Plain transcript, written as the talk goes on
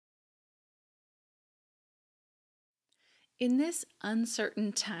In this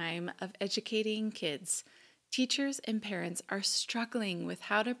uncertain time of educating kids, teachers and parents are struggling with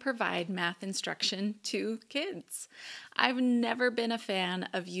how to provide math instruction to kids. I've never been a fan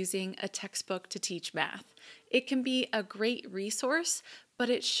of using a textbook to teach math. It can be a great resource,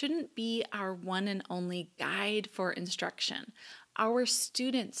 but it shouldn't be our one and only guide for instruction. Our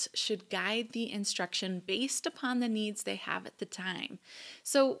students should guide the instruction based upon the needs they have at the time.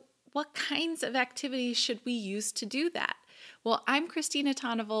 So, what kinds of activities should we use to do that? Well, I'm Christina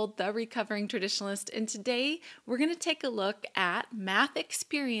Tondevold, the Recovering Traditionalist, and today we're going to take a look at math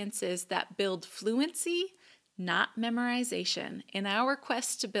experiences that build fluency, not memorization, in our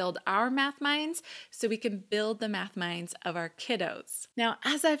quest to build our math minds so we can build the math minds of our kiddos. Now,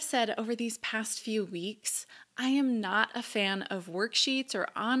 as I've said over these past few weeks, I am not a fan of worksheets or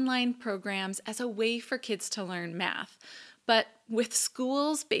online programs as a way for kids to learn math. But with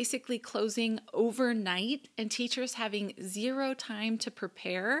schools basically closing overnight and teachers having zero time to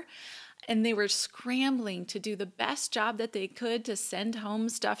prepare, and they were scrambling to do the best job that they could to send home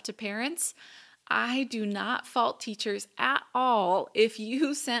stuff to parents, I do not fault teachers at all if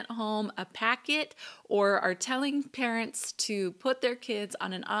you sent home a packet or are telling parents to put their kids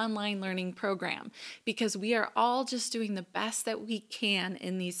on an online learning program, because we are all just doing the best that we can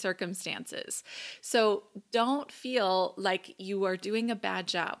in these circumstances. So don't feel like you are doing a bad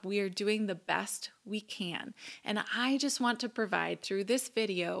job. We are doing the best we can. And I just want to provide through this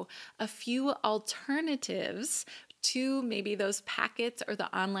video a few alternatives to maybe those packets or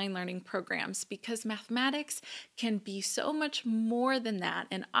the online learning programs, because mathematics can be so much more than that.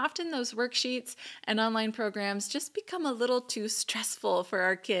 And often those worksheets and online programs just become a little too stressful for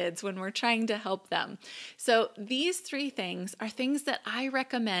our kids when we're trying to help them. So these three things are things that I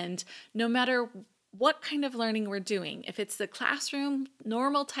recommend no matter what kind of learning we're doing. If it's the classroom,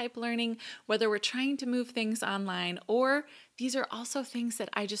 normal type learning, whether we're trying to move things online, or these are also things that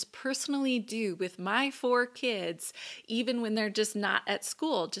I just personally do with my 4 kids, even when they're just not at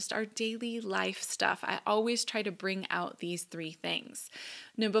school, just our daily life stuff. I always try to bring out these 3 things.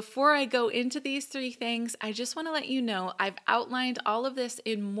 Now, before I go into these 3 things, I just want to let you know I've outlined all of this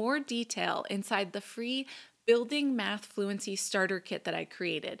in more detail inside the free Building Math Fluency Starter Kit that I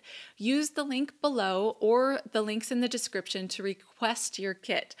created. Use the link below or the links in the description to request your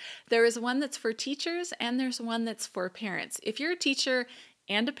kit. There is one that's for teachers and there's one that's for parents. If you're a teacher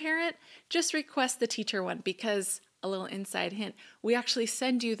and a parent, just request the teacher one, because a little inside hint, we actually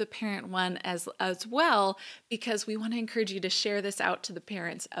send you the parent one as well, because we want to encourage you to share this out to the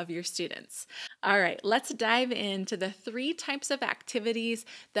parents of your students. All right, let's dive into the 3 types of activities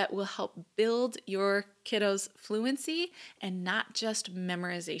that will help build your kiddos' fluency and not just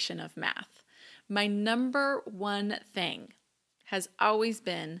memorization of math. My number one thing has always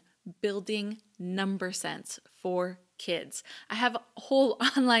been building number sense for kids. I have whole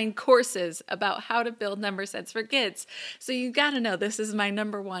online courses about how to build number sense for kids. So you got to know this is my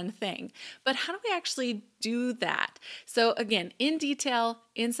number one thing. But how do we actually do that? So again, in detail,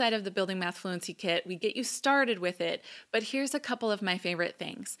 inside of the Building Math Fluency Kit, we get you started with it. But here's a couple of my favorite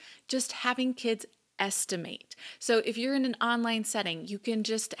things. Just having kids estimate. So if you're in an online setting, you can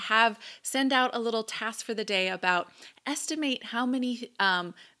just send out a little task for the day about estimate how many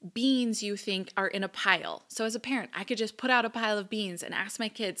beans you think are in a pile. So as a parent, I could just put out a pile of beans and ask my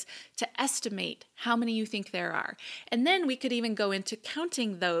kids to estimate how many you think there are. And then we could even go into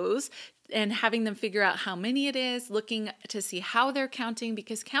counting those and having them figure out how many it is, looking to see how they're counting,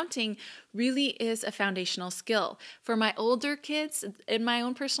 because counting really is a foundational skill. For my older kids in my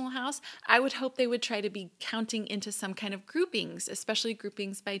own personal house, I would hope they would try to be counting into some kind of groupings, especially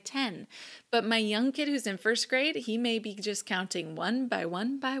groupings by 10. But my young kid who's in 1st grade, he may be just counting 1 by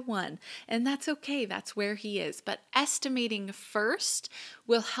 1 by 1, and that's okay. That's where he is. But estimating first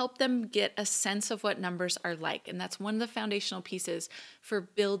will help them get a sense of what numbers are like, and that's one of the foundational pieces for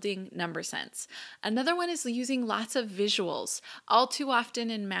building number sense. Another one is using lots of visuals. All too often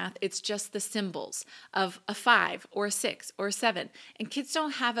in math, it's just the symbols of a 5 or a 6 or a 7, and kids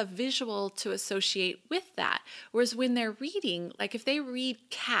don't have a visual to associate with that. Whereas when they're reading, like if they read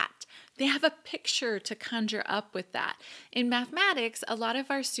cat, they have a picture to conjure up with that. In mathematics, a lot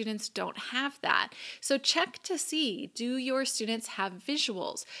of our students don't have that. So check to see, do your students have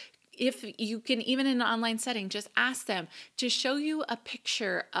visuals? If you can, even in an online setting, just ask them to show you a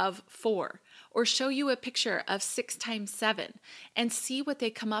picture of 4 or show you a picture of 6 times 7 and see what they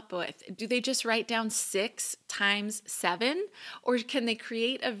come up with. Do they just write down 6 times 7, or can they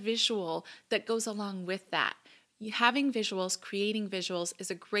create a visual that goes along with that? having visuals, creating visuals is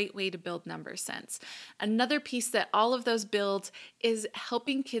a great way to build number sense. Another piece that all of those builds is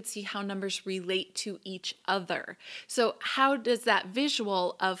helping kids see how numbers relate to each other. So how does that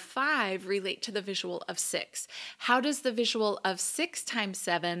visual of 5 relate to the visual of 6? How does the visual of 6 times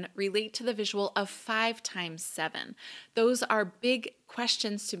 7 relate to the visual of 5 times 7? Those are big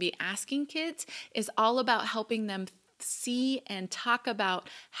questions to be asking kids. Is all about helping them see and talk about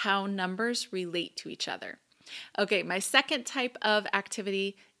how numbers relate to each other. Okay, my second type of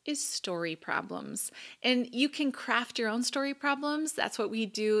activity is story problems. And you can craft your own story problems. That's what we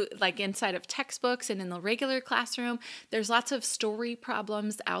do like inside of textbooks and in the regular classroom. There's lots of story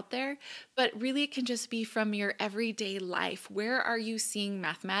problems out there, but really it can just be from your everyday life. Where are you seeing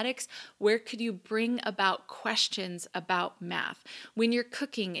mathematics? Where could you bring about questions about math? When you're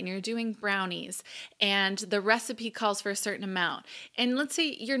cooking and you're doing brownies and the recipe calls for a certain amount, and let's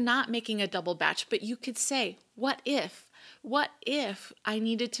say you're not making a double batch, but you could say, what if? What if I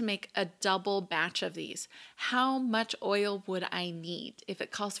needed to make a double batch of these? How much oil would I need? If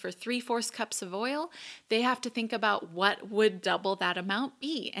it calls for 3/4 cups of oil, they have to think about what would double that amount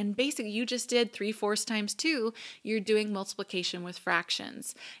be. And basically, you just did 3/4 times 2. You're doing multiplication with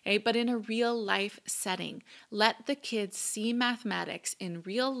fractions, okay? But in a real life setting. Let the kids see mathematics in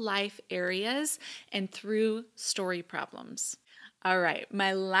real life areas and through story problems. All right,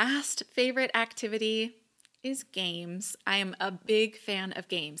 my last favorite activity is games. I am a big fan of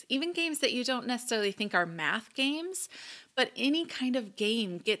games, even games that you don't necessarily think are math games, but any kind of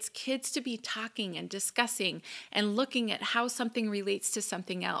game gets kids to be talking and discussing and looking at how something relates to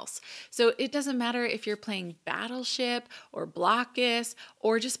something else. So it doesn't matter if you're playing Battleship or Blockus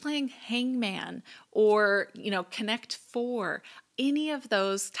or just playing Hangman or, Connect 4. Any of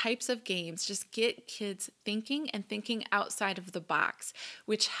those types of games just get kids thinking and thinking outside of the box,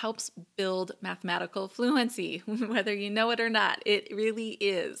 which helps build mathematical fluency, whether you know it or not. It really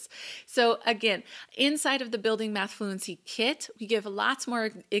is. So again, inside of the Building Math Fluency kit, we give lots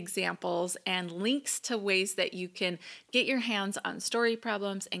more examples and links to ways that you can get your hands on story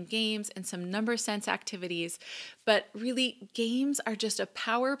problems and games and some number sense activities. But really, games are just a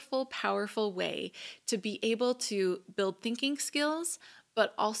powerful, powerful way to be able to build thinking skills,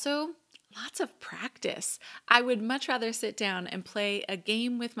 but also lots of practice. I would much rather sit down and play a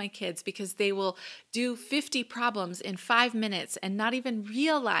game with my kids because they will do 50 problems in 5 minutes and not even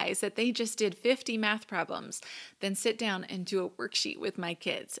realize that they just did 50 math problems than sit down and do a worksheet with my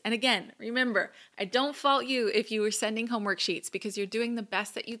kids. And again, remember, I don't fault you if you were sending home worksheets because you're doing the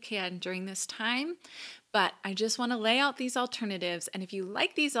best that you can during this time. But I just want to lay out these alternatives. And if you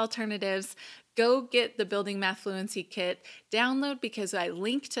like these alternatives, go get the Building Math Fluency Kit download because I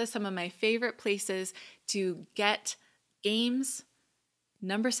link to some of my favorite places to get games,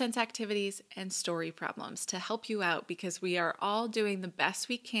 number sense activities, and story problems to help you out because we are all doing the best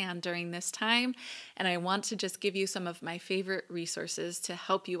we can during this time. And I want to just give you some of my favorite resources to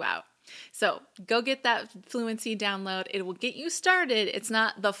help you out. So go get that fluency download. It will get you started. It's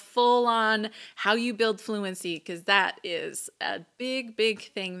not the full-on how you build fluency because that is a big, big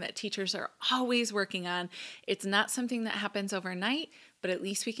thing that teachers are always working on. It's not something that happens overnight, but at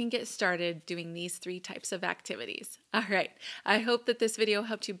least we can get started doing these 3 types of activities. All right. I hope that this video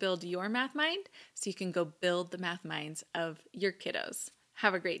helped you build your math mind so you can go build the math minds of your kiddos.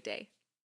 Have a great day.